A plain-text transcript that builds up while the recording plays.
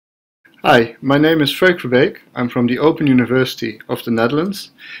Hi, my name is Freek Verbeek. I'm from the Open University of the Netherlands,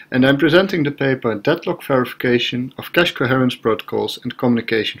 and I'm presenting the paper Deadlock Verification of Cache Coherence Protocols and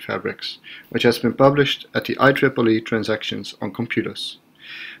Communication Fabrics, which has been published at the IEEE Transactions on Computers.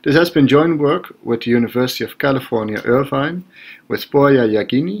 This has been joint work with the University of California, Irvine, with Poya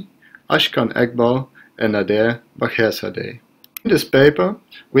Yagini, Ashkan Eqbal, and Nader Bagherzadeh. In this paper,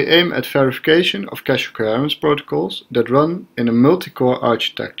 we aim at verification of cache coherence protocols that run in a multi-core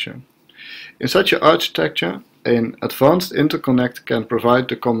architecture. In such an architecture, an advanced interconnect can provide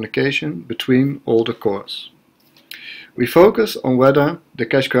the communication between all the cores. We focus on whether the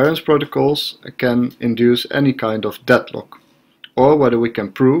cache coherence protocols can induce any kind of deadlock, or whether we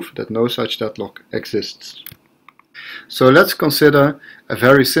can prove that no such deadlock exists. So let's consider a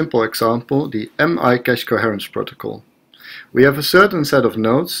very simple example, the MI cache coherence protocol. We have a certain set of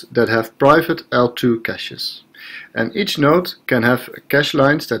nodes that have private L2 caches. And each node can have cache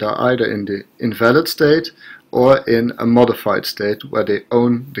lines that are either in the invalid state or in a modified state where they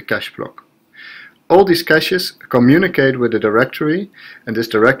own the cache block. All these caches communicate with a directory, and this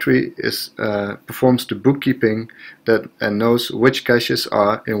directory performs the bookkeeping and knows which caches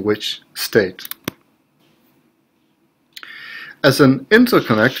are in which state. As an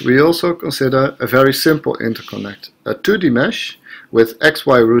interconnect, we also consider a very simple interconnect, a 2D mesh with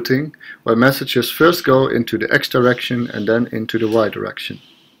XY routing, where messages first go into the X direction and then into the Y direction.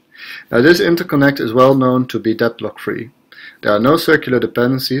 Now this interconnect is well known to be deadlock free. There are no circular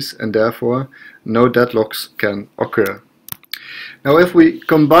dependencies and therefore no deadlocks can occur. Now if we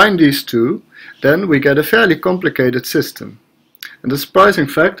combine these two, then we get a fairly complicated system. And the surprising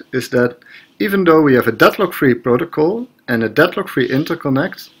fact is that even though we have a deadlock-free protocol and a deadlock-free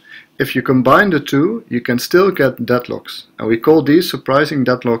interconnect, if you combine the two, you can still get deadlocks, and we call these surprising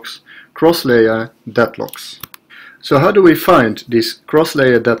deadlocks cross-layer deadlocks. So how do we find these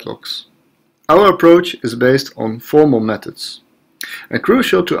cross-layer deadlocks? Our approach is based on formal methods. And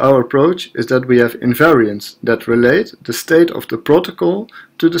crucial to our approach is that we have invariants that relate the state of the protocol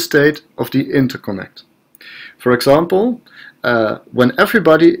to the state of the interconnect. For example, when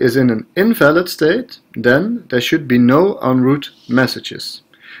everybody is in an invalid state, then there should be no en route messages.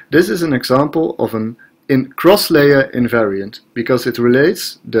 This is an example of an cross-layer invariant because it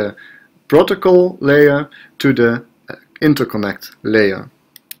relates the protocol layer to the interconnect layer.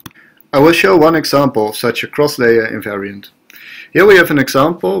 I will show one example of such a cross-layer invariant. Here we have an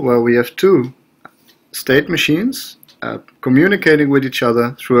example where we have two state machines communicating with each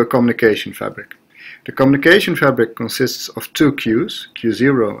other through a communication fabric. The communication fabric consists of two queues,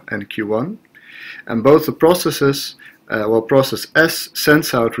 Q0 and Q1, and both the processes process S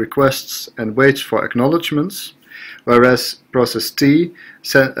sends out requests and waits for acknowledgements, whereas process T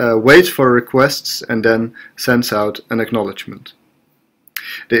waits for requests and then sends out an acknowledgement.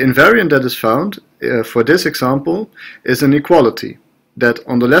 The invariant that is found for this example is an equality that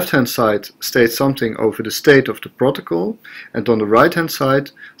on the left hand side states something over the state of the protocol, and on the right hand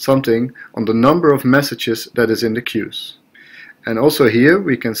side something on the number of messages that is in the queues. And also here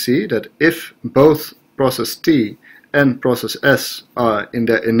we can see that if both process T and process S are in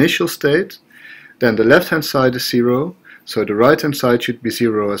their initial state, then the left hand side is 0, so the right hand side should be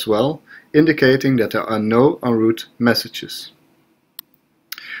 0 as well, indicating that there are no en route messages.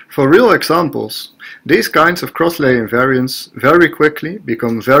 For real examples, these kinds of cross-layer invariants very quickly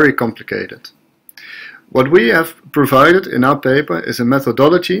become very complicated. What we have provided in our paper is a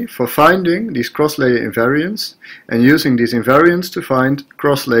methodology for finding these cross-layer invariants and using these invariants to find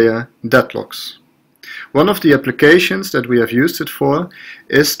cross-layer deadlocks. One of the applications that we have used it for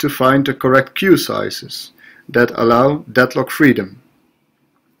is to find the correct queue sizes that allow deadlock freedom.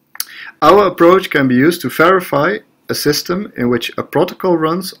 Our approach can be used to verify a system in which a protocol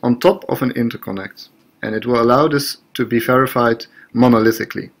runs on top of an interconnect, and it will allow this to be verified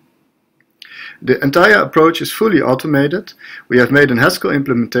monolithically. The entire approach is fully automated. We have made an Haskell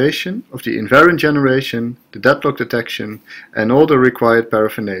implementation of the invariant generation, the deadlock detection, and all the required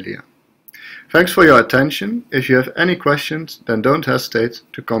paraphernalia. Thanks for your attention. If you have any questions, then don't hesitate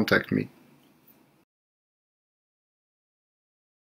to contact me.